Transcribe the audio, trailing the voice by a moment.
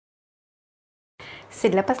ศิ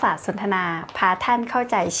ลปศาสตร์สนทนาพาท่านเข้า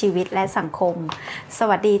ใจชีวิตและสังคมส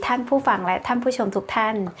วัสดีท่านผู้ฟังและท่านผู้ชมทุกท่า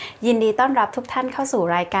นยินดีต้อนรับทุกท่านเข้าสู่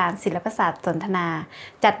รายการศิลปศาสตร์สนทนา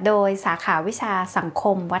จัดโดยสาขาวิชาสังค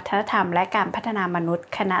มวัฒนธรรมและการพัฒนามนุษย์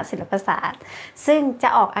คณะศิลปศาสตร์ซึ่งจะ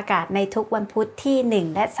ออกอากาศในทุกวันพุธที่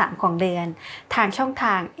1และ3ของเดือนทางช่องท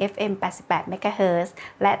าง FM 88 MHz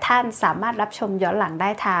และท่านสามารถรับชมย้อนหลังได้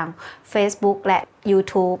ทาง Facebook และ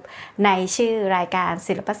YouTube ในชื่อรายการ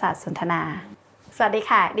ศิลปศาสตร์สนทนาสวัสดี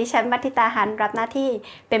ค่ะดิฉันมัทธิตาหันรับหน้าที่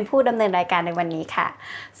เป็นผู้ดำเนินรายการในวันนี้ค่ะ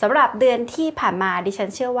สำหรับเดือนที่ผ่านมาดิฉัน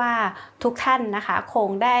เชื่อว่าทุกท่านนะคะคง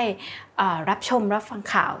ได้รับชมรับฟัง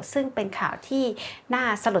ข่าวซึ่งเป็นข่าวที่น่า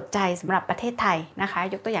สลดใจสำหรับประเทศไทยนะคะ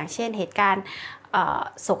ยกตัวอย่างเช่นเหตุการณ์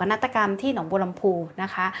โศกนาฏกรรมที่หนองบัวลำพูนะ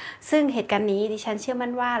คะซึ่งเหตุการณ์นี้ดิฉันเชื่อมั่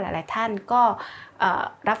นว่าหลายๆท่านก็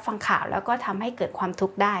รับฟังข่าวแล้วก็ทำให้เกิดความทุ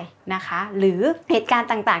กข์ได้นะคะหรือเหตุการณ์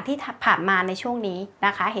ต่างๆที่ผ่านมาในช่วงนี้น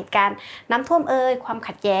ะคะเหตุการณ์น้ำท่วมความ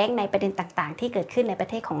ขัดแย้งในประเด็นต่างๆที่เกิดขึ้นในประ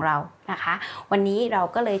เทศของเรานะคะวันนี้เรา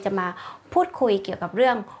ก็เลยจะมาพูดคุยเกี่ยวกับเรื่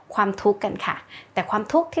องความทุกข์กันค่ะแต่ความ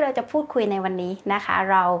ทุกข์ที่เราจะพูดคุยในวันนี้นะคะ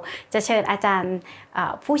เราจะเชิญอาจารย์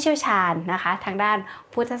ผู้เชี่ยวชาญนะคะทางด้าน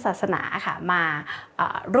พุทธศาสนาค่ะมา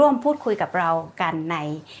ร่วมพูดคุยกับเรากันใน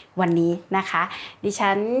วันนี้นะคะดิฉั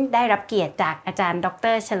นได้รับเกียรติจากอาจารย์ด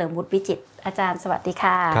ร.เฉลิมวุฒิวิจิตรอาจารย์สวัสดี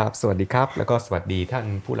ค่ะครับสวัสดีครับแล้วก็สวัสดีท่าน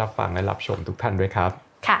ผู้รับฟังและรับชมทุกท่านด้วยครับ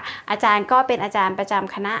ค่ะอาจารย์ก็เป็นอาจารย์ประจ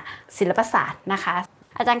ำคณะศิลปศาสตร์นะคะ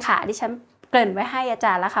อาจารย์ค่ะดิฉันเกริ่นไว้ให้อาจ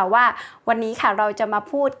ารย์แล้วค่ะว่าวันนี้ค่ะเราจะมา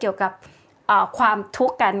พูดเกี่ยวกับความทุก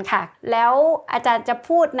ข์กันค่ะแล้วอาจารย์จะ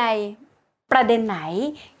พูดในประเด็นไหน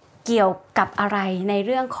เกี่ยวกับอะไรในเ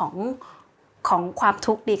รื่องของความ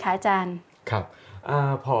ทุกข์ดีคะอาจารย์ครับ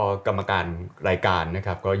พอกรรมการรายการนะค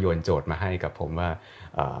รับก็โยนโจทย์มาให้กับผมว่า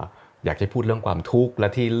อยากจะพูดเรื่องความทุกข์และ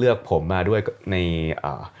ที่เลือกผมมาด้วย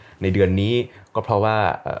ในเดือนนี้ก็เพราะว่า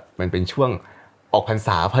มันเป็นช่วงออกพรรษ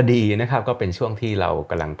าพอดีนะครับก็เป็นช่วงที่เรา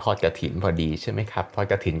กำลังทอดกฐินพอดีใช่ไหมครับทอด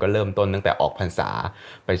กฐินก็เริ่มต้นตั้งแต่ออกพรรษา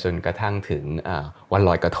ไปจนกระทั่งถึงวันล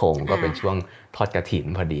อยกระทงก็เป็นช่วงทอดกฐิน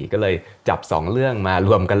พอดีก็เลยจับ2เรื่องมาร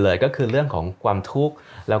วมกันเลยก็คือเรื่องของความทุกข์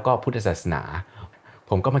แล้วก็พุทธศาสนา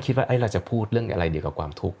ผมก็มาคิดว่าเราจะพูดเรื่องอะไรเกี่ยวกับควา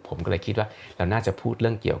มทุกข์ผมก็เลยคิดว่าเราน่าจะพูดเรื่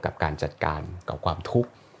องเกี่ยวกับการจัดการกับความทุกข์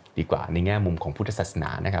ดีกว่าในแง่มุมของพุทธศาสนา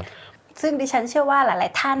นะครับซึ่งดิฉันเชื่อว่าหลา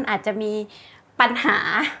ยๆท่านอาจจะมีปัญหา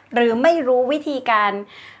หรือไม่รู้วิธีการ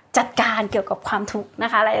จัดการเกี่ยวกับความทุกข์นะ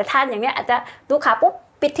คะหลายๆท่านอย่างเนี้ยอาจจะดูข่าวปุ๊บ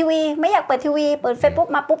ปิดทีวีไม่อยากเปิดทีวีเปิด Facebook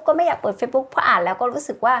มาปุ๊บก็ไม่อยากเปิด Facebook เพราะอ่านแล้วก็รู้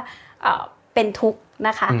สึกว่าเป็นทุกข์น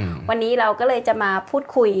ะคะวันนี้เราก็เลยจะมาพูด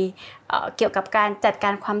คุยเกี่ยวกับการจัดกา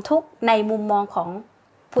รความทุกข์ในมุมมองของ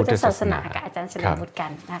พุทธศาสนากับอาจารย์เฉลิมวุฒิกั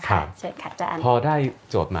นนะคะเชิญค่ะอาจารย์พอได้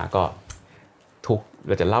โจทย์มาก็ทุกเ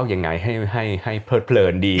ราจะเล่ายังไงให้เพลิดเพลิ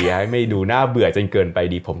นดีให้ไม่ดูน่าเบื่อจนเกินไป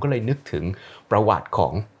ดีผมก็เลยนึกถึงประวัติขอ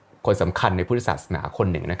งคนสำคัญในพุทธศาสนาคน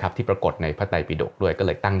หนึ่งนะครับที่ปรากฏในพระไตรปิฎกด้วยก็เ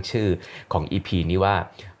ลยตั้งชื่อของ EP นี้ว่า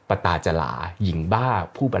ปตาจลาหญิงบ้า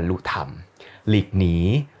ผู้บรรลุธรรมหลีกหนี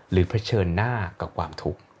หรือเผชิญหน้ากับความ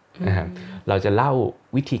ทุกข์นะครับเราจะเล่า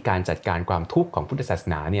วิธีการจัดการความทุกข์ของพุทธศาส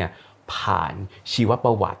นาเนี่ยผ่านชีวป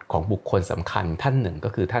ระวัติของบุคคลสำคัญท่านหนึ่งก็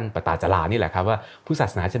คือท่านปตาจลานี่แหละครับว่าพุทธศา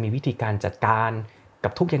สนาจะมีวิธีการจัดการกั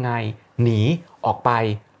บทุกข์ยังไงหนีออกไป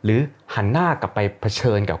หรือหันหน้ากลับไปเผ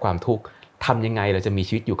ชิญกับความทุกข์ทำยังไงเราจะมี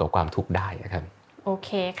ชีวิตอยู่กับความทุกข์ได้ครับโอเค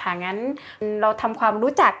ค่ะงั้นเราทำความ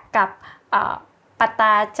รู้จักกับปต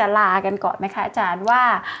าจลากันก่อนไหมคะอาจารย์ว่า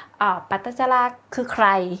ปตาจลาคือใคร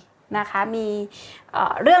นะคะมี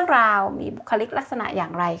เรื่องราวมีบุคลิกลักษณะอย่า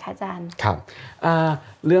งไรคะอาจารย์ครับ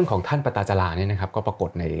เรื่องของท่านปตาจลาเนี่ยนะครับก็ปรากฏ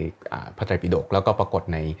ในพระไตรปิฎกแล้วก็ปรากฏ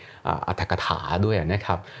ในอรรถกถาด้วยนะค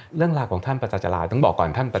รับเรื่องราวของท่านปตาจลาต้องบอกก่อน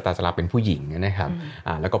ท่านปตาจลาเป็นผู้หญิงนะครับ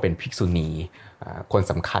แล้วก็เป็นภิกษุณีคน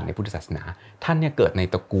สำคัญในพุทธศาสนาท่านเนี่ยเกิดใน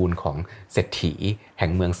ตระกูลของเศรษฐีแห่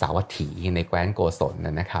งเมืองสาวัตถีในแคว้นโกศล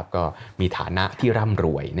นะครับก็มีฐานะที่ร่ำร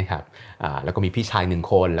วยนะครับแล้วก็มีพี่ชาย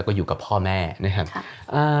1คนแล้วก็อยู่กับพ่อแม่นะครับ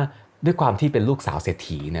ด้วยความที่เป็นลูกสาวเศรษ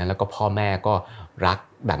ฐีนะแล้วก็พ่อแม่ก็รัก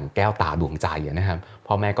ดั่งแก้วตาดวงใจนะครับ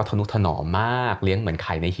พ่อแม่ก็ทนุถนอมมากเลี้ยงเหมือนไ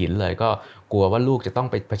ข่ในหินเลยก็กลัวว่าลูกจะต้อง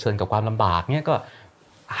ไปเผชิญกับความลำบากเนี่ยก็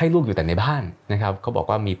ให้ลูกอยู่แต่ในบ้านนะครับเขาบอก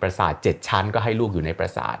ว่ามีปราสาท7ชั้นก็ให้ลูกอยู่ในปรา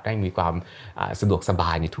สาทได้มีความสะดวกสบ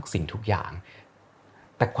ายในทุกสิ่งทุกอย่าง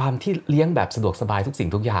แต่ความที่เลี้ยงแบบสะดวกสบายทุกสิ่ง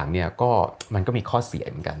ทุกอย่างเนี่ยก็มันก็มีข้อเสีย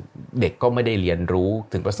เหมือนกันเด็กก็ไม่ได้เรียนรู้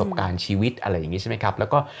ถึงประสบการณ์ชีวิตอะไรอย่างนี้ใช่ไหมครับแล้ว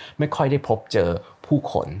ก็ไม่ค่อยได้พบเจอผู้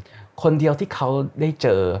คนเดียวที่เขาได้เจ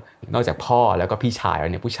อนอกจากพ่อแล้วก็พี่ชายแล้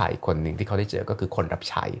วเนี่ยผู้ชายอีกคนหนึ่งที่เขาได้เจอก็คือคนรับ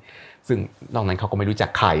ใช้ซึ่งนอกนั้นเขาก็ไม่รู้จัก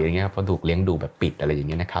ใครอย่างเงี้ยเพราะถูกเลี้ยงดูแบบปิดอะไรอย่าง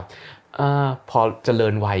เงี้ยนะครับพอเจริ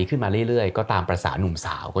ญวัยขึ้นมาเรื่อยๆก็ตามประสาหนุ่มส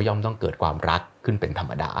าวก็ย่อมต้องเกิดความรักขึ้นเป็นธรร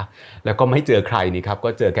มดาแล้วก็ไม่เจอใครนี่ครับก็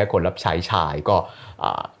เจอแค่คนรับใช้ชายก็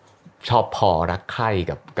ชอบพอรักใคร่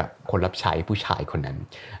กับคนรับใช้ผู้ชายคนนั้น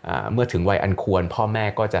เมื่อถึงวัยอันควรพ่อแม่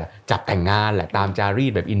ก็จะจับแต่งงานแหละตามจารี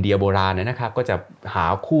ตแบบอินเดียโบราณนะครับก็จะหา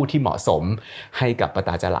คู่ที่เหมาะสมให้กับปต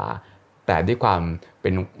าจาราแต่ด้วยความเป็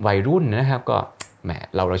นวัยรุ่นนะครับก็แหม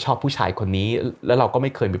เราชอบผู้ชายคนนี้แล้วเราก็ไ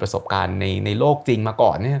ม่เคยมีประสบการณ์ในโลกจริงมาก่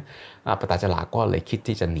อนเนี่ยปตาจาราก็เลยคิด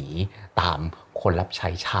ที่จะหนีตามคนรับใช้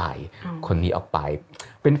ชายคนนี้ออกไป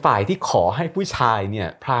เป็นฝ่ายที่ขอให้ผู้ชายเนี่ย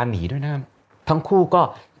พาหนีด้วยนะทั้งคู่ก็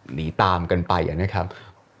หนีตามกันไปนะครับ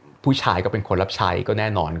ผู้ชายก็เป็นคนรับใช้ก็แน่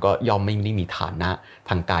นอนก็ย่อมไม่ได้มีฐานะ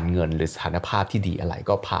ทางการเงินหรือสถานภาพที่ดีอะไร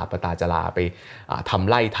ก็พาปตาจาราไปทำ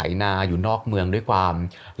ไร่ไถนาอยู่นอกเมืองด้วยความ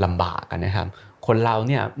ลำบากกันนะครับคนเรา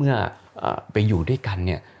เนี่ยเมื่อไปอยู่ด้วยกันเ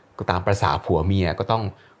นี่ยก็ตามประสาผัวเมียก็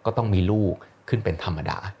ต้องมีลูกขึ้นเป็นธรรม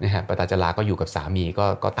ดานะฮะปตาจาราก็อยู่กับสามี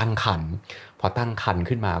ก็ตั้งครรภ์พอตั้งครรภ์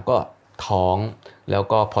ขึ้นมาก็ท้องแล้ว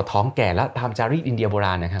ก็พอท้องแก่แล้วตามจารีตอินเดียโบร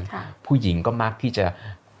าณนะครับผู้หญิงก็มักที่จะ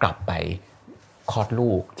กลับไปคลอด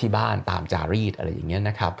ลูกที่บ้านตามจารีตอะไรอย่างเงี้ย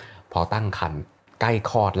นะครับพอตั้งครรภ์ใกล้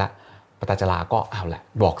คลอดแล้วปตาจาราก็เอาแหละ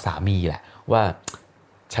บอกสามีแหละว่า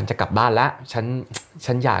ฉันจะกลับบ้านแล้ว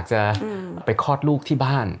ฉันอยากจะไปคลอดลูกที่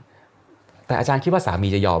บ้านแต่อาจารย์คิดว่าสามี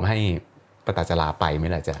จะยอมให้ปตาจาราไปไหม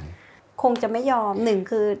ล่ะอาจารย์คงจะไม่ยอมหนึ่ง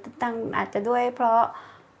คือตั้งอาจจะด้วยเพราะ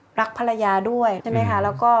รักภรรยาด้วยใช่ไหมคะแ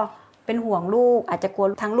ล้วก็เป็นห่วงลูกอาจจะกลัว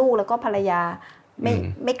ทั้งลูกแล้วก็ภรรยา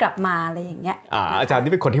ไม่กลับมาอะไรอย่างเงี้ยอาจารย์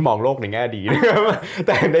นี่เป็นคนที่มองโลกในแง่ดีนะครับแ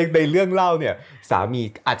ต่ในเรื่องเล่าเนี่ยสามี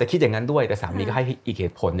อาจจะคิดอย่างนั้นด้วยแต่สามีก็ให้อีกเห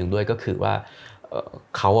ตุผลหนึ่งด้วยก็คือว่า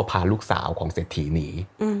เขาพาลูกสาวของเศรษฐีหนี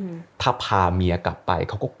ถ้าพาเมียกลับไป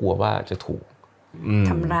เขาก็กลัวว่าจะถูก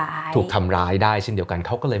ทำร้ายได้เช่นเดียวกันเ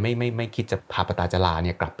ขาก็เลยไม่คิดจะพาปตาจาราเ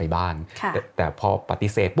นี่ยกลับไปบ้านแต่พอปฏิ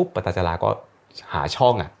เสธปุ๊บปตาจาราก็หาช่อ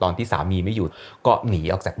งตอนที่สามีไม่อยู่ก็หนี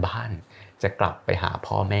ออกจากบ้านจะกลับไปหา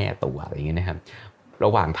พ่อแม่ตัวอะไรอย่างเงี้ยนะครับร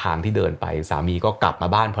ะหว่างทางที่เดินไปสามีก็กลับมา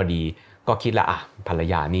บ้านพอดีก็คิดละภรร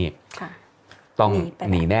ยานี่ต้อง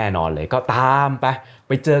หนีแน่นอนเลยก็ตามไ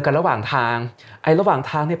ปเจอกันระหว่างทางระหว่าง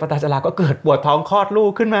ทางเนี่ยปตาจาราก็เกิดปวดท้องคลอดลู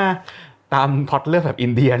กขึ้นมาตามพล็อตเรื่องแบบอิ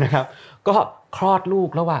นเดียนะครับก็คลอดลูก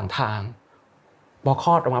ระหว่างทางพอค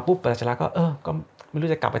ลอดออกมาปุ๊บปตาจาราก็ไม่รู้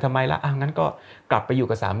จะกลับไปทำไมละงั้นก็กลับไปอยู่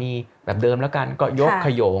กับสามีแบบเดิมแล้วกันก็ยกข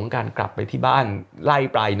โยงกันกลับไปที่บ้านไร่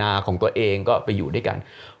ปลายนาของตัวเองก็ไปอยู่ด้วยกัน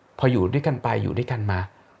พออยู่ด้วยกันไปอยู่ด้วยกันมา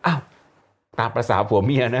ตามประสาผัวเ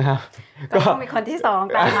มียนะครับก็ต้องมีคนที่สอง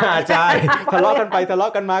ตามมาใช่ทะเลาะกันไปทะเลา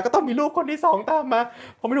ะกันมาก็ต้องมีลูกคนที่สองตามมา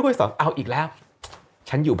พอมีลูกคนที่สองเอาอีกแล้ว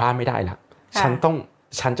ฉันอยู่บ้านไม่ได้ละฉัน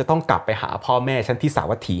จะต้องกลับไปหาพ่อแม่ฉันที่สา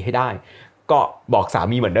วัตถีให้ได้ก็บอกสา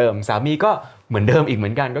มีเหมือนเดิมสามีก็เหมือนเดิมอีกเหมื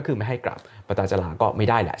อนกันก็คือไม่ให้กลับปตาจาราก็ไม่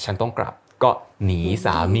ได้แหละฉันต้องกลับก็หนีส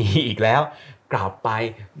ามีอีกแล้วกลับไป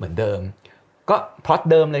เหมือนเดิมก็พล็อต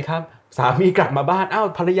เดิมเลยครับสามีกลับมาบ้าน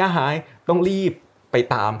ภรรยาหายต้องรีบไป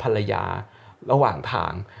ตามภรรยาระหว่างทา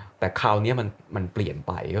งแต่คราวนี้มันเปลี่ยนไ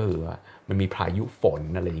ปก็คือว่ามันมีพายุฝน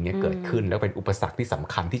อะไรอย่างเงี้ยเกิดขึ้นแล้วเป็นอุปสรรคที่ส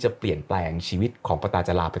ำคัญที่จะเปลี่ยนแปลงชีวิตของปตาจ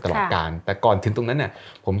าราไปตลอดกาลแต่ก่อนถึงตรงนั้นน่ะ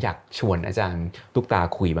ผมอยากชวนอาจารย์ตุ๊กตา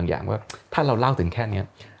คุยบางอย่างว่าถ้าเราเล่าถึงแค่นี้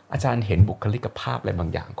อาจารย์เห็นบุคลิกภาพอะไรบาง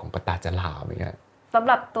อย่างของปตาจาราไหมครับสำห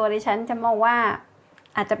รับตัวดิฉันจะมองว่า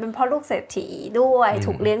อาจจะเป็นเพราะลูกเศรษฐีด้วย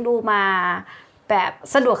ถูกเลี้ยงดูมาแบบ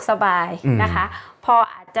สะดวกสบายนะคะพอ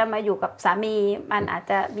อาจจะมาอยู่กับสามีมันอาจ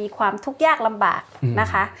จะมีความทุกข์ยากลำบากนะ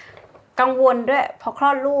คะกังวลด้วยพอคล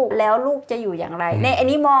อดลูกแล้วลูกจะอยู่อย่างไรในอัน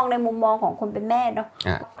นี้มองในมุมมองของคนเป็นแม่เนาะ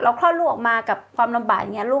เราคลอดลูกออกมากับความลำบากอ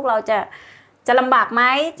ย่างเงี้ยลูกเราจะลำบากไหม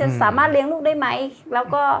จะสามารถเลี้ยงลูกได้ไหมแล้ว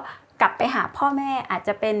ก็กลับไปหาพ่อแม่อาจจ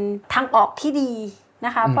ะเป็นทางออกที่ดีน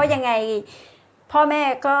ะคะเพราะยังไงพ่อแม่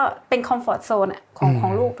ก็เป็นคอมฟอร์ตโซนขอ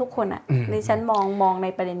งลูกทุกคนดิฉันมองใน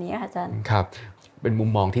ประเด็นนี้ค่ะอาจารย์ครับเป็นมุม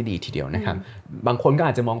มองที่ดีทีเดียวนะครับบางคนก็อ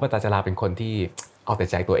าจจะมองปตาจาราเป็นคนที่เอาแต่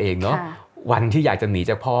ใจตัวเองเนาะวันที่อยากจะหนี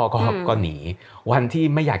จากพ่อก็หนีวันที่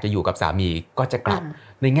ไม่อยากจะอยู่กับสามีก็จะกลับ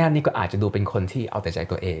ในแง่นี้ก็อาจจะดูเป็นคนที่เอาแต่ใจ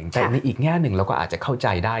ตัวเองแต่ในอีกแง่หนึ่งเราก็อาจจะเข้าใจ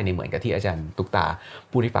ได้ในเหมือนกับที่อาจารย์ตุ๊กตา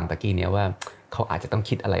พูดให้ฟังตะกี้เนี่ยว่าเขาอาจจะต้อง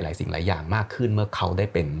คิดอะไรหลายสิ่งหลายอย่างมากขึ้นเมื่อเขาได้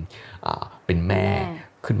เป็นแม่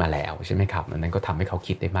ขึ้นมาแล้วใช่ไหมครับนั้นก็ทำให้เขา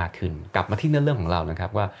คิดได้มากขึ้นกลับมาที่เรื่องของเรานะครั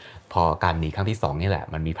บว่าพอการหนีครั้งที่2นี่แหละ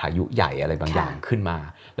มันมีพายุใหญ่อะไรบางอย่างขึ้นมา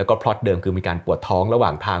แล้วก็พล็อตเดิมคือมีการปวดท้องระหว่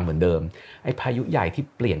างทางเหมือนเดิมไอ้พายุใหญ่ที่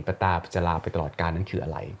เปลี่ยนปตาจาราไปตลอดกาลนั้นคืออะ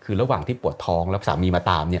ไรคือระหว่างที่ปวดท้องแล้วสามีมา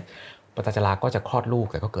ตามเนี่ยปตาจาราก็จะคลอดลูก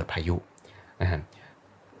แต่ก็เกิดพายุนะฮะ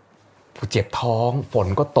เจ็บท้องฝน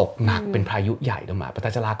ก็ตกหนักเป็นพายุใหญ่ลงมาปตา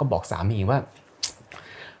จาราก็บอกสามีว่า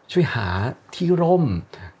ช่วยหาที่ร่ม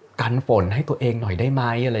กันฝนให้ตัวเองหน่อยได้ไหม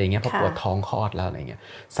อะไรอย่างเงี้ยพอปวดท้องคลอดแล้วอะไรเงี้ย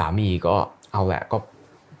สามีก็เอาแหละก็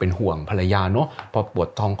เป็นห่วงภรรยาเนาะพอปวด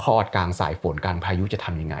ท้องคลอดกลางสายฝนกลางพายุจะท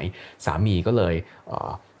ำยังไงสามีก็เลย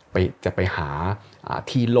จะไปหา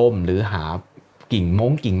ที่ร่มหรือหา กิ่ง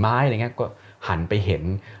ไม้อะไรเงี้ยก็หันไปเห็น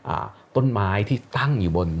ต้นไม้ที่ตั้งอ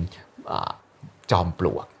ยู่บนจอมปล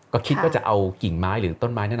วกก็คิดว่าจะเอากิ่งไม้หรือต้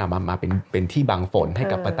นไม้นั่นมาเป็นที่บังฝนให้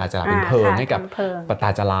กับปตาจาราเป็นเพลิงให้กับปตา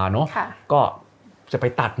จาราเนาะก็จะไป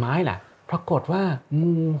ตัดไม้แหละปรากฏว่า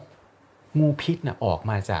งูพิษน่ะออก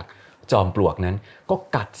มาจากจอมปลวกนั้นก็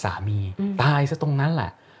กัดสามีตายซะตรงนั้นแหล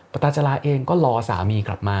ะปตาจาราเองก็รอสามีก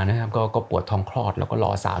ลับมานะครับก็ปวดท้องคลอดแล้วก็ร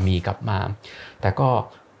อสามีกลับมาแต่ก็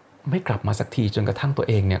ไม่กลับมาสักทีจนกระทั่งตัว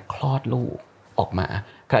เองเนี่ยคลอดลูกออกมา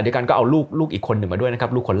ขณะเดียวกันก็เอาลูกอีกคนหนึ่งมาด้วยนะครั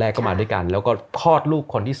บลูกคนแรกก็มาด้วยกันแล้วก็คลอดลูก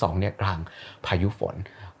คนที่2เนี่ยกลางพายุฝน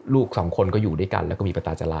ลูก2คนก็อยู่ด้วยกันแล้วก็มีปต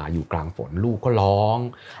าจาราอยู่กลางฝนลูกก็ร้อง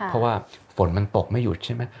เพราะว่าฝนมันตกไม่หยุดใ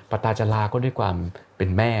ช่ไหมปตาจาราก็ด้วยความเป็น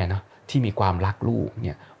แม่เนาะที่มีความรักลูกเ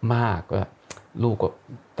นี่ยมากก็ลูกก็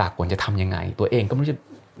ตากฝนจะทำยังไงตัวเองก็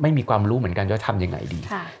ไม่มีความรู้เหมือนกันว่าทำยังไงดี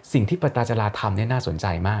สิ่งที่ปตาจาราทำเนี่ยน่าสนใจ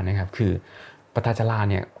มากนะครับคือปตาจารา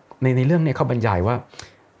เนี่ยในเรื่องเนี่ยเขาบรรยายว่า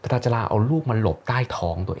ปตาจาราเอาลูกมันหลบใต้ท้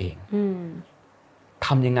องตัวเองท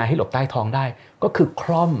ำยังไงให้หลบใต้ท้องได้ก็คือค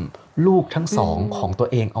ล่อมลูกทั้งสองของตัว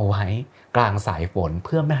เองเอาไว้กลางสายฝนเ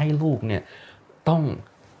พื่อไม่ให้ลูกเนี่ย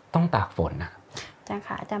ต้องตากฝนนะอาจารย์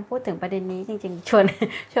ค่ะอาจารย์พูดถึงประเด็นนี้จริงๆช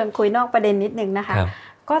วนคุยนอกประเด็นนิดนึงนะคะ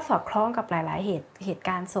ก็สอดคล้องกับหลายๆเหตุก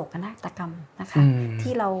ารณ์โศกนาฏกรรมนะคะ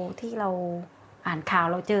ที่เราอ่านข่าว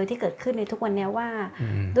เราเจอที่เกิดขึ้นในทุกวันนี้ว่า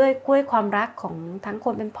ด้วยความรักของทั้งค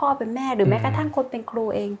นเป็นพ่อเป็นแม่หรือแม้กระทั่งคนเป็นครู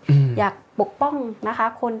เองอยากปกป้องนะคะ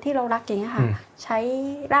คนที่เรารักอย่างนี้ค่ะใช้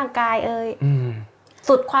ร่างกาย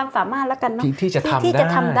สุดความสามารถแล้วกันเนาะที่จะ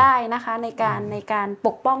ทำได้นะคะในการป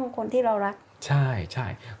กป้องคนที่เรารักใช่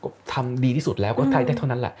ก็ทำดีที่สุดแล้วก็ทำได้เท่า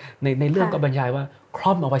นั้นแหละในเรื่องก็บรรยายว่าคล่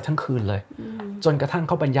อมเอาไว้ทั้งคืนเลยจนกระทั่งเ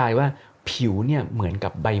ขาบรรยายว่าผิวเนี่ยเหมือนกั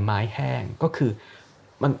บใบไม้แห้งก็คือ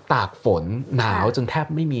มันตากฝนหนาวจนแทบ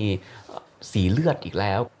ไม่มีสีเลือดอีกแ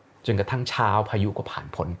ล้วจนกระทั่งเช้าพายุก็ผ่าน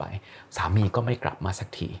พ้นไปสามีก็ไม่กลับมาสัก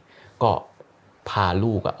ทีก็พา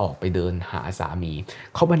ลูกออกไปเดินหาสามี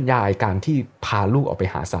เขาบรรยายการที่พาลูกออกไป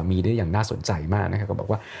หาสามีได้อย่างน่าสนใจมากนะครับก็บอก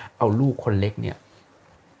ว่าเอาลูกคนเล็กเนี่ย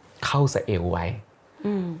เข้าสะเอวไว้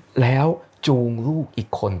แล้วจูงลูกอีก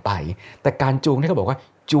คนไปแต่การจูงนี่เขาบอกว่า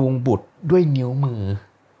จูงบุตรด้วยนิ้วมือ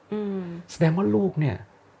แสดงว่าลูกเนี่ย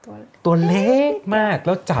ตัวเล็กมากแ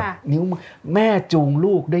ล้วจับนิ้วมือแม่จูง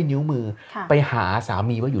ลูกด้วยนิ้วมือไปหาสา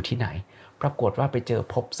มีว่าอยู่ที่ไหนปรากฏว่าไปเจอ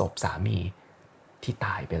พบศพสามีที่ต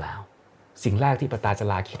ายไปแล้วสิ่งแรกที่ปตาจา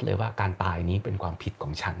ราคิดเลยว่าการตายนี้เป็นความผิดขอ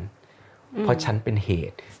งฉันเพราะฉันเป็นเห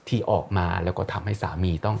ตุที่ออกมาแล้วก็ทำให้สา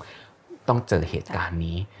มีต้องเจอเหตุการณ์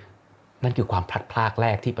นี้นั่นคือความพลัดพรากแร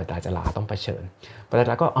กที่ปตาจาราต้องเผชิญปตาจ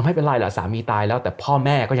าราก็ไม่เป็นไรหรอกสามีตายแล้วแต่พ่อแ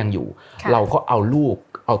ม่ก็ยังอยู่เราก็เอ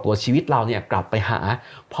าตัวชีวิตเราเนี่ยกลับไปหา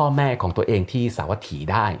พ่อแม่ของตัวเองที่สาวัตถี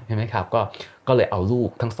ได้ใช่ไหมครับก็เลยเอาลูก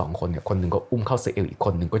ทั้ง2คนเนี่ยคนหนึ่งก็อุ้มเข้าสะเอวอีกค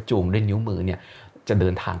นหนึ่งก็จูงด้วยนิ้วมือเนี่ยจะเดิ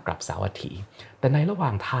นทางกลับสาวัตถีแต่ในระหว่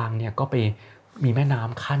างทางเนี่ยก็ไปมีแม่น้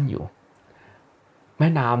ำขั้นอยู่แม่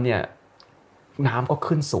น้ำเนี่ยน้ำก็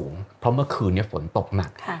ขึ้นสูงเพราะเมื่อคืนเนี่ยฝนตกหนั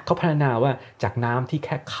กเขาพรรณนาว่าจากน้ำที่แ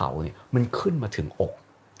ค่เข่าเนี่ยมันขึ้นมาถึงอก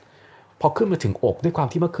พอขึ้นมาถึงอกด้วยความ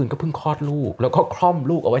ที่เมื่อคืนก็เพิ่งคลอดลูกแล้วก็คล่อม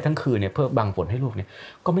ลูกเอาไว้ทั้งคืนเนี่ยเพื่อบังฝนให้ลูกเนี่ย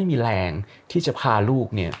ก็ไม่มีแรงที่จะพาลูก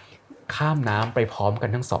เนี่ยข้ามน้ำไปพร้อมกัน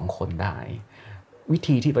ทั้ง2คนได้วิ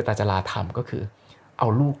ธีที่ปตาจาราทำก็คือเอา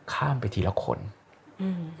ลูกข้ามไปทีละคน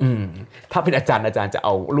ถ้าเป็นอาจารย์จะเอ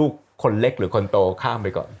าลูกคนเล็กหรือคนโตข้ามไป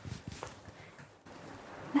ก่อน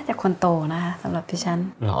น่าจะคนโตนะคะสำหรับดิฉัน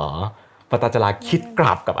หรอปตาจาราคิดก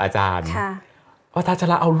ลับกับอาจารย์ปตาจา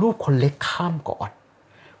ราเอาลูกคนเล็กข้ามก่อน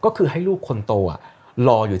ก็คือให้ลูกคนโตร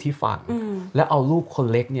ออยู่ที่ฝั่งแล้วเอาลูกคน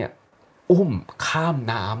เล็กเนี่ยอุ้มข้าม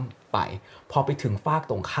น้ำไปพอไปถึงฟาก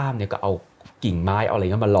ตรงข้ามเนี่ยก็เอากิ่งไม้เอาอะไร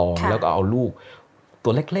มาลองแล้วก็เอาลูกตั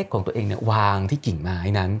วเล็กๆของตัวเองเนี่ยวางที่กิ่งไม้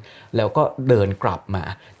นั้นแล้วก็เดินกลับมา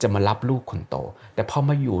จะมารับลูกคนโตแต่พอ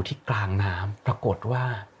มาอยู่ที่กลางน้ำปรากฏว่า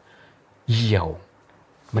เหยี่ยว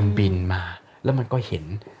มันบินมาแล้วมันก็เห็น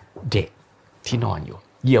เด็กที่นอนอยู่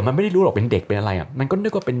เหยี่ยวมันไม่ได้รู้หรอกเป็นเด็กเป็นอะไรมันก็นึ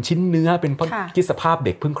กว่าเป็นชิ้นเนื้อเป็นคิดสภาพเ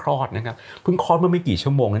ด็กเพิ่งคลอดนะครับเพิ่งคลอดเมื่อไม่กี่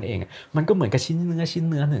ชั่วโมงนั่นเองมันก็เหมือนกับชิ้นเ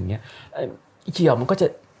นื้อหนึ่งเนี่ยเหยี่ยวมันก็จะ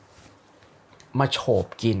มาโฉบ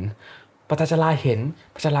กินปตาจาราเห็น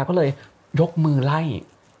ปตาจาราก็เลยยกมือไล่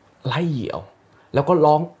เหยี่ยวแล้วก็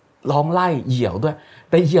ร้องไล่เหยี่ยวด้วย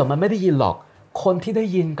แต่เหยี่ยวมันไม่ได้ยินหรอกคนที่ได้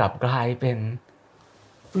ยินกลับกลายเป็น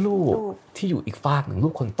ลูกที่อยู่อีกฟากหนึ่งลู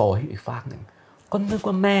กคนโตที่อยู่อีกฟากหนึ่งก็นึก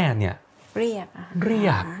ว่าแม่เนี่ยเรีย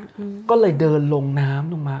กก็เลยเดินลงน้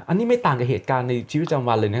ำลงมาอันนี้ไม่ต่างกับเหตุการณ์ในชีวิตประจำ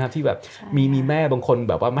วันเลยนะครับที่แบบมีแม่บางคน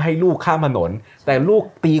แบบว่าไม่ให้ลูกข้ามถนนแต่ลูก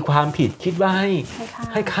ตีความผิดคิดว่า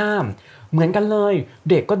ให้ข้ามเหมือนกันเลย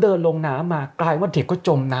เด็กก็เดินลงน้ำมากลายว่าเด็กก็จ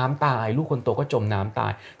มน้ำตายลูกคนโตก็จมน้ำตา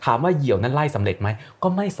ยถามว่าเหยี่ยวนั้นไล่สำเร็จไหมก็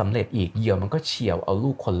ไม่สำเร็จอีกเหยี่ยวมันก็เฉี่ยวเอาลู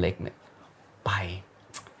กคนเล็กเนี่ย ไป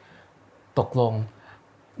ตกลง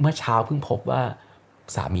เมื่อเช้าเพิ่งพบว่า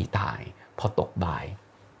สามีตายพอตกบ่าย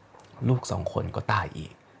ลูก2 คนก็ตายอี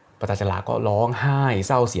กปตจลาก็ร้องไห้เ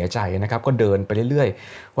ศร้าเสียใจนะครับก็เดินไปเรื่อย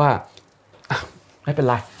ๆว่าไม่เป็น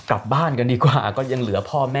ไรกลับบ้านกันดีกว่าก็ยังเหลือ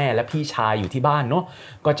พ่อแม่และพี่ชายอยู่ที่บ้านเนาะ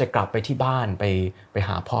ก็จะกลับไปที่บ้านไปห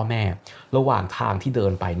าพ่อแม่ระหว่างทางที่เดิ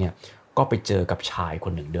นไปเนี่ยก็ไปเจอกับชายค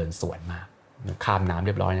นหนึ่งเดินสวนมาข้ามน้ำเ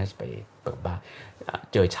รียบร้อยนะไปเปิดบ้าน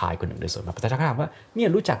เจอชายคนหนึ่งเดินสวนมาปตจลาก็ถามว่าเนี่ย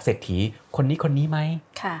รู้จักเศรษฐีคนนี้ไหม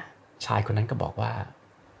ค่ะชายคนนั้นก็บอกว่า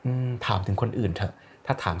ถามถึงคนอื่นเถอะ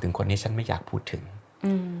ถ้าถามถึงคนนี้ฉันไม่อยากพูดถึง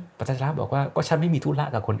ปตจลาบอกว่าก็ฉันไม่มีธุระ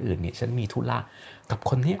กับคนอื่นนี่ฉันมีธุระกับ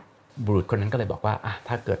คนนี้บุรุษคนนั้นก็เลยบอกว่า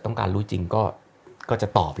ถ้าเกิดต้องการรู้จริงก็จะ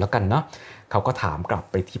ตอบแล้วกันเนาะเขาก็ถามกลับ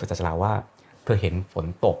ไปที่ปตจลาว่าเธอเห็นฝน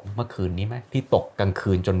ตกเมื่อคืนนี้ไหมที่ตกกลาง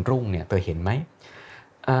คืนจนรุ่งเนี่ยเธอเห็นไหม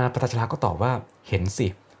ปตจลาก็ตอบว่าเห็นสิ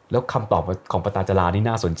แล้วคำตอบของปตจลานี่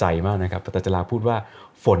น่าสนใจมากนะครับปตจลาพูดว่า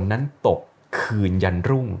ฝนนั้นตกคืนยัน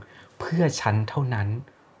รุ่งเพื่อฉันเท่านั้น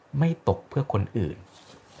ไม่ตกเพื่อคนอื่น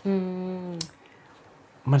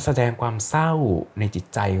มันแสดงความเศร้าในจิต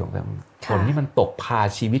ใจของฝนนี่มันตกพา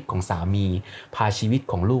ชีวิตของสามีพาชีวิต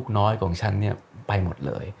ของลูกน้อยของฉันเนี่ยไปหมดเ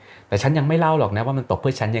ลยแต่ฉันยังไม่เล่าหรอกนะว่ามันตกเพื่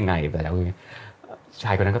อฉันยังไงแต่แล้วช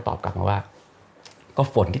ายคนนั้นก็ตอบกลับมาว่าก็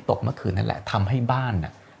ฝนที่ตกเมื่อคืนนั่นแหละทำให้บ้านน่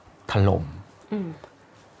ะถล่ม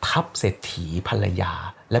ทับเศรษฐีภรรยา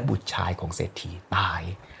และบุตรชายของเศรษฐีตาย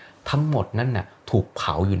ทั้งหมดนั่นน่ะถูกเผ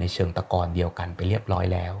าอยู่ในเชิงตะกอนเดียวกันไปเรียบร้อย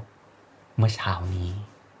แล้วเมื่อเช้านี้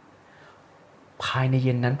ภายในเ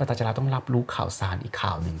ย็นนั้นปตจลาต้องรับรู้ข่าวสารอีกข่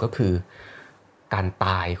าวหนึ่งก็คือการต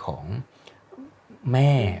ายของแ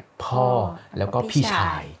ม่พ่อแล้วก็พี่ช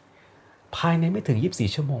ายภายในไม่ถึง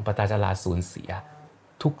24 ชั่วโมงปตจลาสูญเสีย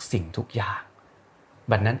ทุกสิ่งทุกอย่าง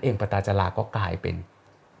บัดนั้นเองปตจลาก็กลายเป็น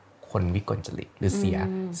คนวิกลจริตหรือเ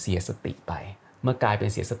สียสติไปเมื่อกลายเป็น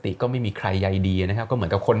เสียสติก็ไม่มีใครใยดีนะครับก็เหมือ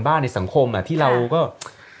นกับคนบ้าในสังคมที่เราก็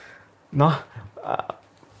เนาะ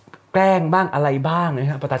แกล้งบ้างอะไรบ้างนะ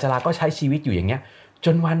ครับปตจลาก็ใช้ชีวิตอยู่อย่างเงี้ยจ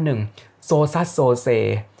นวันหนึ่งโซซัสโซเซ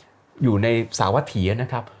อยู่ในสาวัตถีน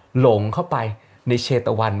ะครับหลงเข้าไปในเชต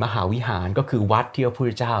วันมหาวิหารก็คือวัดที่พระพุท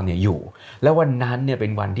ธเจ้าเนี่ยอยู่แล้ววันนั้นเนี่ยเป็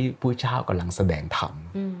นวันที่พระพุทธเจ้ากำลังแสดงธรรม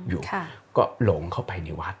อยู่ก็หลงเข้าไปใน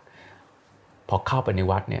วัดพอเข้าไปใน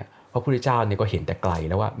วัดเนี่ยพระพุทธเจ้าเนี่ยก็เห็นแต่ไกล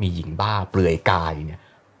แล้วว่ามีหญิงบ้าเปลือยกายเนี่ย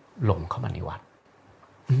หลงเข้ามาในวัด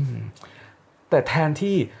แต่แทน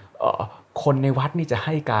ที่คนในวัดนี่จะใ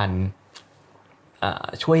ห้การ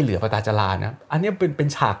ช่วยเหลือปตจลานะอันนี้เป็น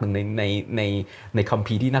ฉากหนึ่งในคัม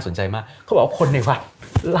ภีร์ที่น่าสนใจมากเขาบอกว่าคนในวัด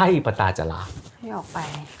ไล่ปตจลาให้ออกไป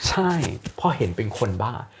ใช่เพราะเห็นเป็นคนบ้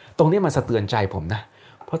าตรงนี้มันสะเทือนใจผมนะ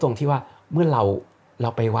เพราะตรงที่ว่าเมื่อเรา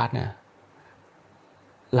ไปวัดนะ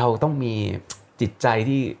เราต้องมีจิตใจ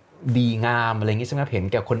ที่ดีงามอะไรเงี้ยใช่ไหมเห็น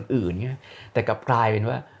แก่คนอื่นเงี้ยแต่กลับกลายเป็น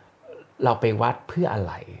ว่าเราไปวัดเพื่ออะ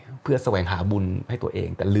ไรเพื่อแสวงหาบุญให้ตัวเอง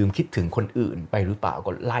แต่ลืมคิดถึงคนอื่นไปหรือเปล่า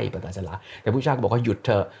ก็ไล่ปตจลาแต่พระเจ้าก็บอกว่าหยุดเ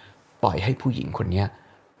ถอะปล่อยให้ผู้หญิงคนนี้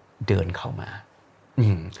เดินเข้ามา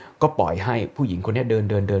ก็ปล่อยให้ผู้หญิงคนนี้เดิน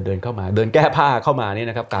เข้ามาเดินแก้ผ้าเข้ามาเนี่ย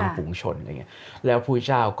นะครับกลางฝูงชนอะไรเงี้ยแล้วพระ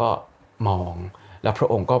เจ้าก็มองแล้วพระ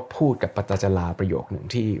องค์ก็พูดกับปตจลาประโยคหนึ่ง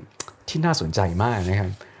ที่น่าสนใจมากนะครับ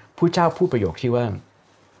พระเจ้าพูดประโยคที่ว่า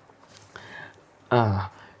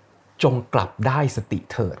จงกลับได้สติ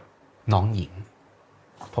เถิดน้องหญิง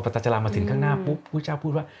พอปตจลามาถึงข้างหน้าปุ๊บพระเจ้าพู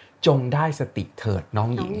ดว่าจงได้สติเถิดน้อง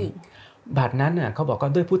หญิงบัดนั้นน่ะเขาบอกว่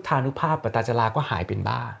าด้วยพุทธานุภาพปตจลาก็หายเป็น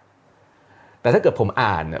บ้าแต่ถ้าเกิดผม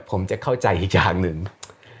อ่านผมจะเข้าใจอีกอย่างหนึ่ง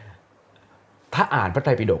ถ้าอ่านพระไต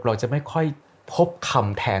รปิฎกเราจะไม่ค่อยพบค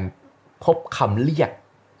ำแทนพบคำเรียก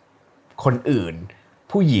คนอื่น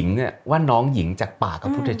ผู้หญิงเนี่ยว่าน้องหญิงจากปากของ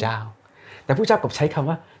พระพุทธเจ้าแต่พระเจ้ากลับใช้คำ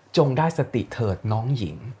ว่าจงได้สติเถิดน้องห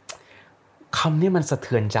ญิงคำนี้มันสะเ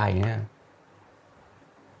ทือนใจนะ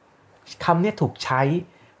คำนี้ถูกใช้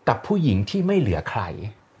กับผู้หญิงที่ไม่เหลือใคร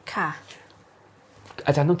ค่ะอ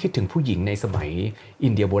าจารย์ต้องคิดถึงผู้หญิงในสมัยอิ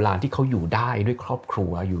นเดียโบราณที่เขาอยู่ได้ด้วยครอบครั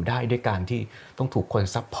วอยู่ได้ด้วยการที่ต้องถูกคน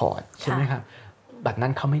ซัพพอร์ตใช่ไหมครับบัดนั้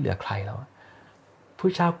นเขาไม่เหลือใครแล้วผู้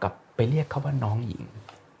เจ้ากลับไปเรียกเขาว่าน้องหญิง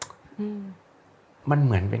มันเ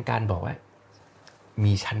หมือนเป็นการบอกว่า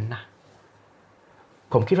มีฉันนะ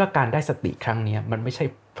ผมคิดว่าการได้สติครั้งนี้มันไม่ใช่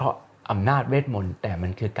เพราะอำนาจเวทมนต์แต่มั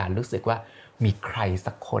นคือการรู้สึกว่ามีใคร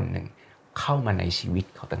สักคนหนึ่งเข้ามาในชีวิต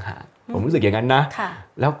เขาต่างหากผมรู้สึกอย่างนั้นนะ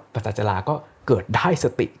แล้วปตจลาก็เกิดได้ส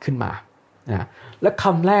ติขึ้นมานะและค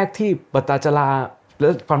ำแรกที่ปตจลาแล้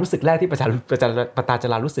วความรู้สึกแรกที่ปตจ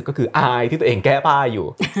ลารู้สึกก็คืออายที่ตัวเองแก้ผ้าอยู่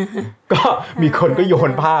ก็มีคนก็โย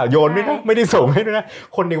นผ้าโยนด้วยนะไม่ได้ส่งให้ด้วยนะ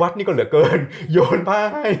คนในวัดนี่ก็เหลือเกินโยนผ้า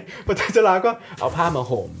ให้ปตจลาก็เอาผ้ามา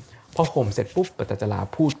ห่มพอห่มเสร็จปุ๊บปตจลา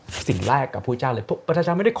พูดสิ่งแรกกับพระเจ้าเลยปตจ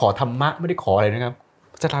ลาไม่ได้ขอธรรมะไม่ได้ขออะไรนะครับ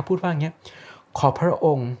ปตจลาพูดว่าอย่างเงี้ย ขอพระอ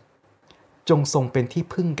งค์จงทรงเป็นที่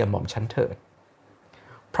พึ่งแก่หม่อมฉันเถิด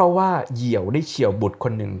เพราะว่าเหยี่ยวได้เฉี่ยวบุตรค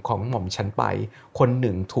นหนึ่งของหม่อมฉันไปคนห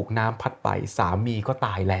นึ่งถูกน้ำพัดไปสามีก็ต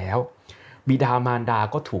ายแล้วบิดามารดา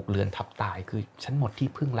ก็ถูกเรือนทับตายคือฉันหมดที่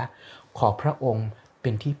พึ่งแล้วขอพระองค์เป็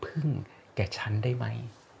นที่พึ่งแก่ฉันได้ไหม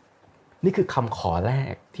นี่คือคำขอแร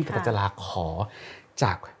กที่พระตาจาราขอจ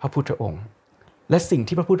ากพระพุทธองค์และสิ่ง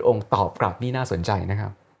ที่พระพุทธองค์ตอบกลับนี่น่าสนใจนะครั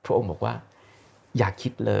บพระองค์บอกว่าอย่าคิ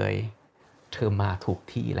ดเลยเธอมาถูก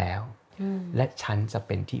ที่แล้วและฉันจะเ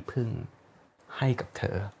ป็นที่พึ่งให้กับเธ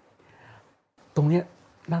อตรงนี้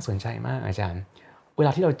น่าสนใจมากอาจารย์เวล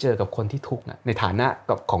าที่เราเจอกับคนที่ทุกข์ในฐานะ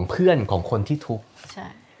กับของเพื่อนของคนที่ทุกข์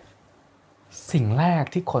สิ่งแรก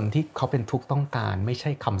ที่คนที่เขาเป็นทุกข์ต้องการไม่ใช่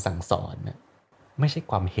คำสั่งสอนไม่ใช่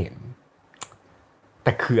ความเห็นแ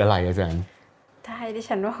ต่คืออะไรอาจารย์ถ้าให้ดิ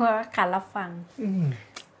ฉันว่าการรับฟัง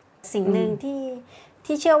สิ่งหนึ่ง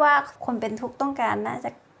ที่เชื่อว่าคนเป็นทุกข์ต้องการน่าจะ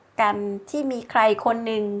การที่มีใครคน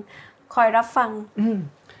หนึ่งคอยรับฟัง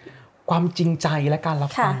ความจริงใจและการรั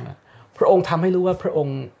บฟังพระองค์ทำให้รู้ว่าพระอง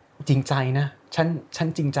ค์จริงใจนะฉัน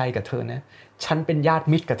จริงใจกับเธอนะฉันเป็นญาติ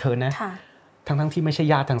มิตรกับเธอนะทั้งที่ไม่ใช่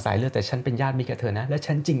ญาติทางสายเลือดแต่ฉันเป็นญาติมิตรกับเธอนะและ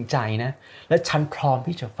ฉันจริงใจนะและฉันพร้อม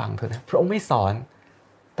ที่จะฟังเธอนะพระองค์ไม่สอน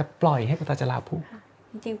แต่ปล่อยให้พระตาจาราพูด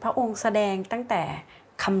จริงๆพระองค์แสดงตั้งแต่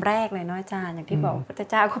คำแรกเลยเนาะอาจารย์อย่างที่บอกพระพุทธ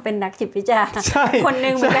เจ้าก็เป็นนักจิตวิทยาคนห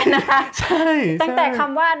นึ่งเหมือนกันนะคะตั้งแต่ค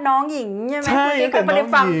ำว่าน้องหญิงใช่ไหมคุณที่เขาไม่ได้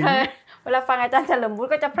ฟังเพลินเวลาฟังอาจารย์เฉลิมบุตร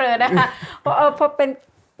ก็จะเพลินนะคะพอเป็น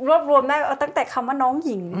รวบรวมได้ตั้งแต่คำว่าน้องห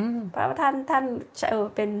ญิงเพราะว่าท่าน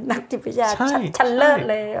เป็นนักจิตวิทยาชั้นเลิศ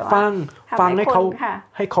เลยฟังให้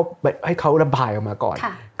เขาระบายออกมาก่อน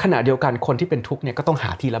ขณะเดียวกันคนที่เป็นทุกข์เนี่ยก็ต้องห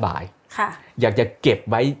าที่ระบายอยากจะเก็บ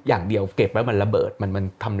ไว้อย่างเดียวเก็บไว้มันระเบิดมัน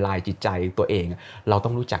ทำลายจิตใจตัวเองเราต้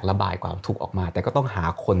องรู้จักระบายความทุกข์ออกมาแต่ก็ต้องหา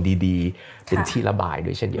คนดีๆเป็นที่ระบายด้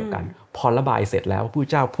วยเช่นเดียวกันพอระบายเสร็จแล้วพระพุทธ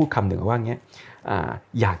เจ้าพูดคำหนึ่งว่าอย่างเงี้ย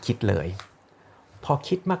อย่าคิดเลยพอ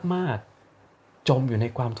คิดมากๆจมอยู่ใน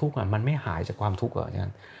ความทุกข์มันไม่หายจากความทุกข์หรอกอาจา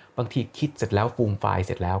รย์บางทีคิดเสร็จแล้วฟูมไฟล์เ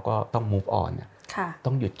สร็จแล้วก็ต้อง move on ต้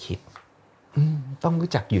องหยุดคิดต้องรู้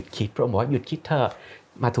จักหยุดคิดพระองค์บอกว่าหยุดคิดเธอ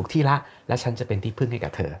มาถูกที่ละและฉันจะเป็นที่พึ่งให้กั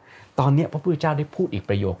บเธอตอนนี้พระพุทธเจ้าได้พูดอีก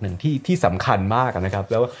ประโยคหนึ่งที่สำคัญมากนะครับ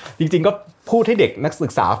แล้วจริงๆก็พูดให้เด็กนักศึ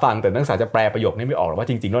กษาฟังแต่นักศึกษาจะแปลประโยคนี้ไม่ออกหรอกว่า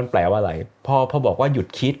จริงๆนั่นแปลว่าอะไรพอบอกว่าหยุด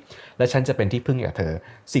คิดและฉันจะเป็นที่พึ่งให้กับเธอ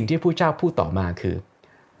สิ่งที่พระพุทธเจ้าพูดต่อมาคือ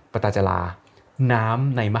ปตจาราน้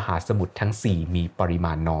ำในมหาสมุทรทั้ง4มีปริม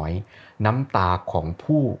าณน้อยน้ำตาของ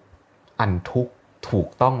ผู้อันทุกข์ถูก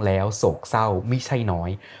ต้องแล้วโศกเศร้าไม่ใช่น้อย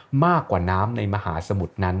มากกว่าน้ำในมหาสมุท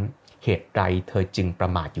รนั้นเหตุใดเธอจึงประ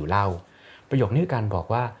มาทอยู่เล่าประโยคนี้คือการบอก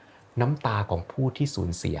ว่าน้ำตาของผู้ที่สูญ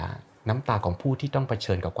เสียน้ำตาของผู้ที่ต้องเผ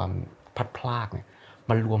ชิญกับความพลัดพรากเนี่ย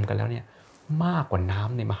มันรวมกันแล้วเนี่ยมากกว่าน้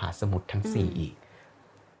ำในมหาสมุทรทั้ง4อีก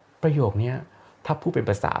ประโยคนี้ถ้าพูดเป็น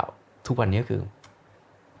ภาษาทุกวันนี้คือ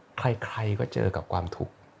ใครๆก็เจอกับความทุก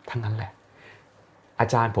ข์ทั้งนั้นแหละอา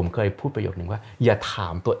จารย์ผมเคยพูดประโยคนึงว่าอย่าถา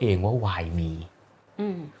มตัวเองว่า why me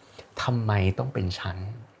ทำไมต้องเป็นฉัน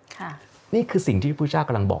นี่คือสิ่งที่พระพุทธเจ้าก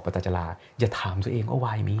ำลังบอกปตจาราอย่าถามตัวเองว่า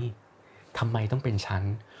why me ทำไมต้องเป็นฉัน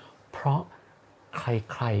เพราะใ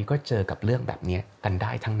ครๆก็เจอกับเรื่องแบบนี้กันไ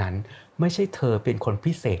ด้ทั้งนั้นไม่ใช่เธอเป็นคน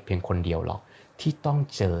พิเศษเพียงคนเดียวหรอกที่ต้อง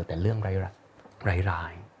เจอแต่เรื่องร้า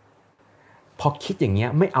ยๆพอคิดอย่างเงี้ย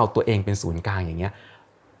ไม่เอาตัวเองเป็นศูนย์กลางอย่างเงี้ย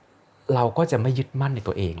เราก็จะไม่ยึดมั่นใน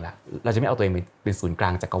ตัวเองละเราจะไม่เอาตัวเองเป็นศูนย์กลา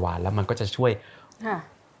งจักรวาลแล้วมันก็จะช่วย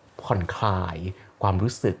ผ่อนคลายความ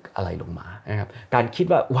รู้สึกอะไรลงมานะครับการคิด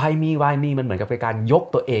ว่า why me มันเหมือนกับเป็นการยก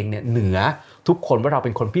ตัวเองเนี่ยเหนือทุกคนว่าเราเ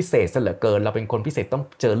ป็นคนพิเศษซะเหลือเกินเราเป็นคนพิเศษต้อง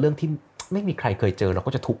เจอเรื่องที่ไม่มีใครเคยเจอเรา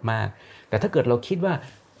ก็จะทุกข์มากแต่ถ้าเกิดเราคิดว่า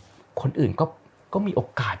คนอื่นก็มีโอ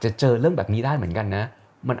กาสจะเจอเรื่องแบบนี้ได้เหมือนกันนะ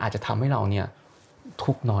มันอาจจะทำให้เราเนี่ย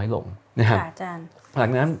ทุกข์น้อยลงนะครับอาจารย์หลัง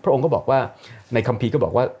จากนั้นพระองค์ก็บอกว่าในคัมภีร์ก็บ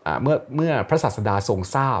อกว่าเมื่อพระศาสดาทรง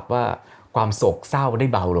ทราบว่าความโศกเศร้าได้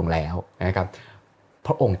เบาลงแล้วนะครับพ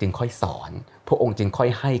ระองค์จึงค่อยสอนพระองค์จึงค่อย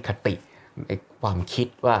ให้คติความคิด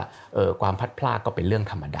ว่าความพัดพลาดก็เป็นเรื่อง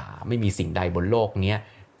ธรรมดาไม่มีสิ่งใดบนโลกนี้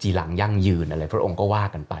จีหลังยั่งยืนอะไรพระองค์ก็ว่า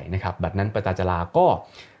กันไปนะครับบัดนั้นปตจาราก็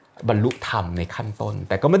บรรลุธรรมในขั้นต้น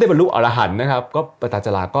แต่ก็ไม่ได้บรรลุอรหันต์นะครับก็ปตจ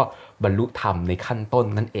าราก็บรรลุธรรมในขั้นต้น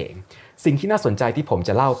นั่นเองสิ่งที่น่าสนใจที่ผมจ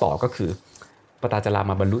ะเล่าต่อก็คือปตจารา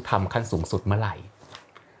มาบรรลุธรรมขั้นสูงสุดเมื่อไหร่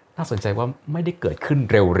น่าสนใจว่าไม่ได้เกิดขึ้น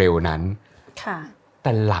เร็วๆนั้นแ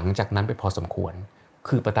ต่หลังจากนั้นไปพอสมควร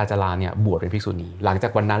คือปตจาราเนี่ยบวชเป็นภิกษุณีหลังจา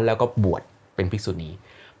กวันนั้นแล้วก็บวชเป็นภิกษุณี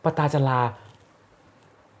ปตจารา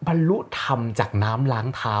บรรลุธรรมจากน้ำล้าง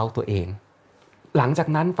เท้าตัวเองหลังจาก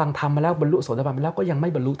นั้นฟังธรรมมาแล้วบรรลุโสดาบันไปแล้วก็ยังไม่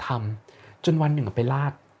บรรลุธรรมจนวันหนึ่งไป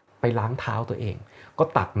ล้างเท้าตัวเองก็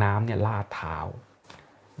ตักน้ำเนี่ยลาดเท้า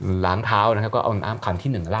ล้างเท้านะครับก็เอาน้ำขัน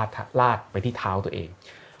ที่1ลาดไปที่เท้าตัวเอง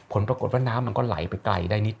ผลปรากฏว่าน้ำมันก็ไหลไปไกล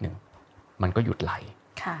ได้นิดหนึ่งมันก็หยุดไหล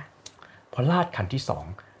ค่ะพอลาดคันที่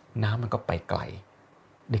2น้ำมันก็ไปไกล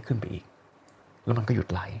ได้ขึ้นไปอีกแล้วมันก็หยุด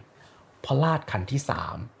ไหลพอลาดคันที่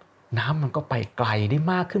3น้ำมันก็ไปไกลได้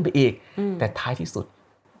มากขึ้นไปอีกแต่ท้ายที่สุด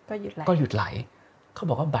ก็หยุดไหลเขา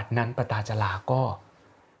บอกว่าบัดนั้นปตาจาราก็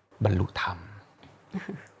บรรลุธรรม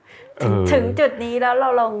ถึงจุดนี้แล้วเรา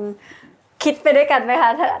ลองคิดไปด้วยกันไหมค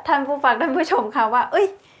ะท่านผู้ฟังท่านผู้ชมคะว่าเอ้ย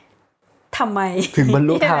ทำไมถึงบรร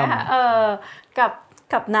ลุธรรม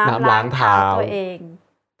กับน้ำล้างเท้าตัวเอง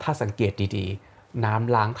ถ้าสังเกตดีๆน้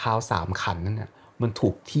ำล้างเท้า3ขันนั่นน่ะมันถู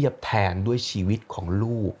กเทียบแทนด้วยชีวิตของ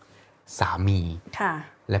ลูกสามี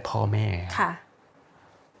และพ่อแม่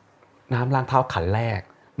น้ำล้างเท้าขันแรก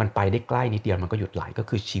มันไปได้ใกล้นิดเดียวมันก็หยุดไหลก็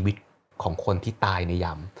คือชีวิตของคนที่ตายในย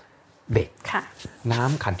ามเด็กน้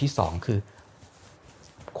ำขันที่2คือ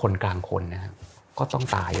คนกลางคนนะครับก็ต้อง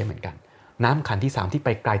ตายได้เหมือนกันน้ำขันที่3ที่ไป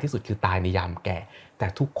ไกลที่สุดคือตายในยามแก่แต่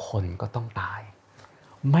ทุกคนก็ต้องตาย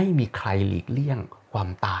ไม่มีใครหลีกเลี่ยงความ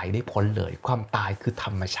ตายได้พ้นเลยความตายคือธ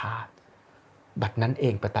รรมชาติบัดนั้นเอ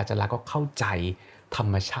งปตาจาราก็เข้าใจธร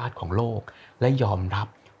รมชาติของโลกและยอมรับ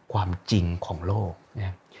ความจริงของโลกน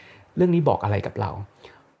ะเรื่องนี้บอกอะไรกับเรา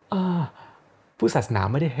ผู้ศาสนา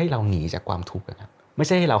ไม่ได้ให้เราหนีจากความทุกข์นะครับไม่ใ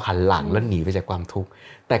ช่ให้เราหันหลังแล้วหนีไปจากความทุกข์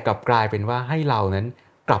แต่กลับกลายเป็นว่าให้เรานั้น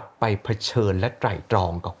กลับไปเผชิญและไตร่ตรอ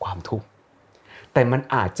งกับความทุกข์แต่มัน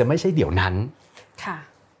อาจจะไม่ใช่เดี๋ยวนั้น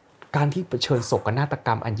การที่เผชิญโศกนาฏกร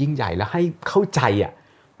รมอันยิ่งใหญ่แล้วให้เข้าใจ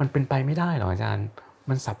มันเป็นไปไม่ได้หรอกอาจารย์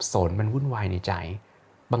มันสับสนมันวุ่นวายในใจ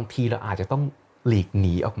บางทีเราอาจจะต้องหลีกห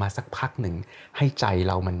นีออกมาสักพักหนึ่งให้ใจ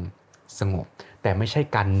เรามันสงบแต่ไม่ใช่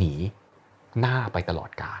การหนีหน้าไปตลอ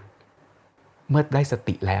ดกาลเมื่อได้ส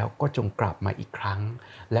ติแล้วก็จงกลับมาอีกครั้ง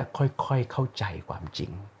และค่อยๆเข้าใจความจริ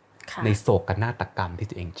งในโศกนาฏกรรมที่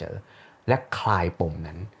ตัวเองเจอและคลายปม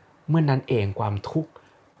นั้นเมื่อนั้นเองความทุกข์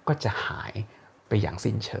ก็จะหายไปอย่าง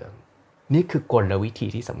สิ้นเชิงนี่คือกลวิธี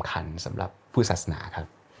ที่สำคัญสำหรับผู้ศาสนาครับ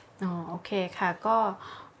โอเคค่ะก็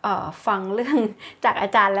ฟังเรื่องจากอา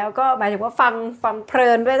จารย์แล้วก็หมายถึงว่าฟังเพลิ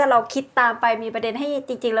นด้วยถ้าเราคิดตามไปมีประเด็นให้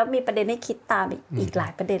จริงๆแล้วมีประเด็นให้คิดตามอีกหลา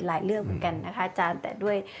ยประเด็นหลายเรื่องเหมือนกันนะคะอาจารย์แต่ด้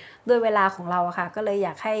วยเวลาของเราค่ะก็เลยอย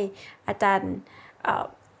ากให้อาจารย์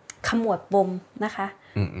ขมวดปมนะคะ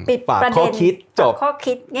ปิดประเด็นข้อ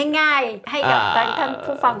คิดง่ายๆให้กับท่าน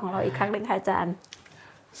ผู้ฟังของเราอีกครั้งนึงค่ะอาจารย์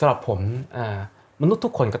สำหรับผมมนุษย์ทุ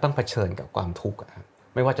กคนก็ต้องเผชิญกับความทุกข์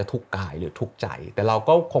ไม่ว่าจะทุกข์กายหรือทุกข์ใจแต่เรา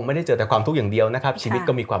ก็คงไม่ได้เจอแต่ความทุกข์อย่างเดียวนะครับชีวิต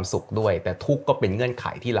ก็มีความสุขด้วยแต่ทุกข์ก็เป็นเงื่อนไข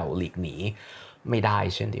ที่เราหลีกหนีไม่ได้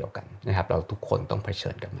เช่นเดียวกันนะครับเราทุกคนต้องเผชิ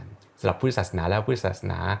ญกับมันสำหรับพุทธศาสนาแล้วพุทธศาส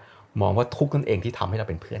นามองว่าทุกข์นั่นเองที่ทำให้เรา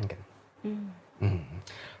เป็นเพื่อนกัน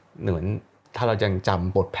เหมือนถ้าเรายังจ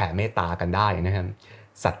ำบทแผ่เมตตากันได้นะครับ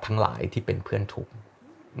สัตว์ทั้งหลายที่เป็นเพื่อนทุกข์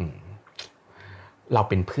เรา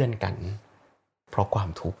เป็นเพื่อนกันเพราะความ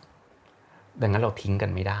ทุกข์ดังนั้นเราทิ้งกั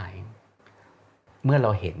นไม่ได้เมื่อเร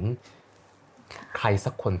าเห็นใคร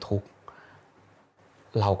สักคนทุกข์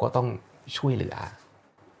เราก็ต้องช่วยเหลือ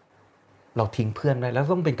เราทิ้งเพื่อนไว้แล้ว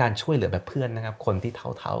ต้องเป็นการช่วยเหลือแบบเพื่อนนะครับคนที่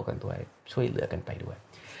เท่าๆกันด้วยช่วยเหลือกันไปด้วย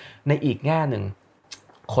ในอีกแง่หนึ่ง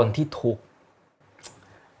คนที่ทุกข์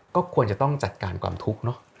ก็ควรจะต้องจัดการความทุกข์เ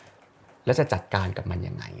นาะแล้วจะจัดการกับมัน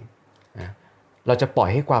ยังไงนะเราจะปล่อย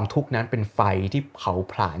ให้ความทุกข์นั้นเป็นไฟที่เผา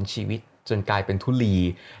ผลาญชีวิตจนกลายเป็นธุลี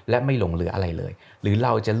และไม่หลงเหลืออะไรเลยหรือเร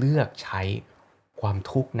าจะเลือกใช้ความ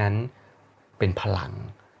ทุกข์นั้นเป็นพลัง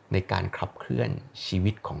ในการขับเคลื่อนชี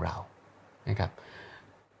วิตของเรานะครับ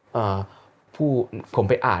ผม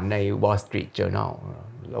ไปอ่านใน Wall Street Journal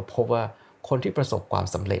เราพบว่าคนที่ประสบความ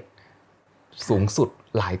สำเร็จสูงสุด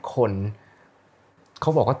หลายคนเข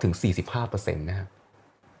าบอกว่าถึง 45% นะครับ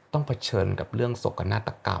ต้องเผชิญกับเรื่องโศกนาฏ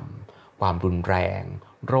กรรมความรุนแรง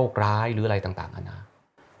โรคร้ายหรืออะไรต่างๆนะ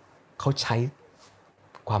เขาใช้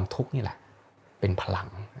ความทุกข์นี่แหละเป็นพลัง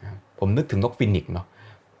นะผมนึกถึงนกฟินิกซ์เนาะ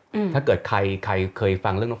ถ้าเกิดใครเคยฟั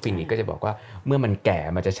งเรื่องนกฟินิกซ์ก็จะบอกว่าเมื่อมันแก่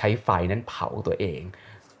มันจะใช้ไฟนั้นเผาตัวเอง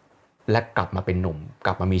และกลับมาเป็นหนุ่มก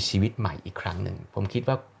ลับมามีชีวิตใหม่อีกครั้งหนึ่งผมคิด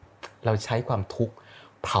ว่าเราใช้ความทุกข์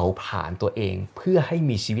เผาผลาญตัวเองเพื่อให้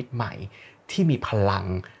มีชีวิตใหม่ที่มีพลัง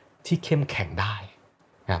ที่เข้มแข็งได้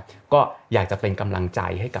ครับก็อยากจะเป็นกำลังใจ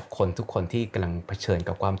ให้กับคนทุกคนที่กำลังเผชิญ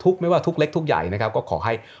กับความทุกข์ไม่ว่าทุกเล็กทุกใหญ่นะครับก็ขอใ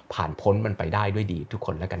ห้ผ่านพ้นมันไปได้ด้วยดีทุกค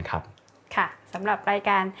นแล้วกันครับค่ะสำหรับราย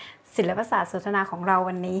การศิลปศาสตร์สนทนาของเรา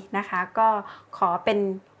วันนี้นะคะก็ขอเป็น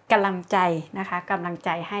กำลังใจนะคะกำลังใจ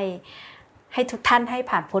ให้ทุกท่านให้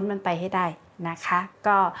ผ่านพ้นมันไปให้ได้นะคะ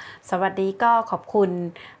ก็สวัสดีก็ขอบคุณ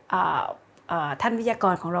ท่านวิทยาก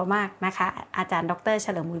รของเรามากนะคะอาจารย์ดร.เฉ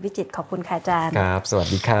ลิมบุญวิจิตรขอบคุณค่ะอาจารย์ครับสวัส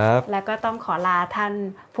ดีครับแล้วก็ต้องขอลาท่าน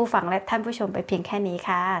ผู้ฟังและท่านผู้ชมไปเพียงแค่นี้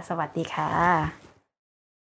ค่ะสวัสดีค่ะ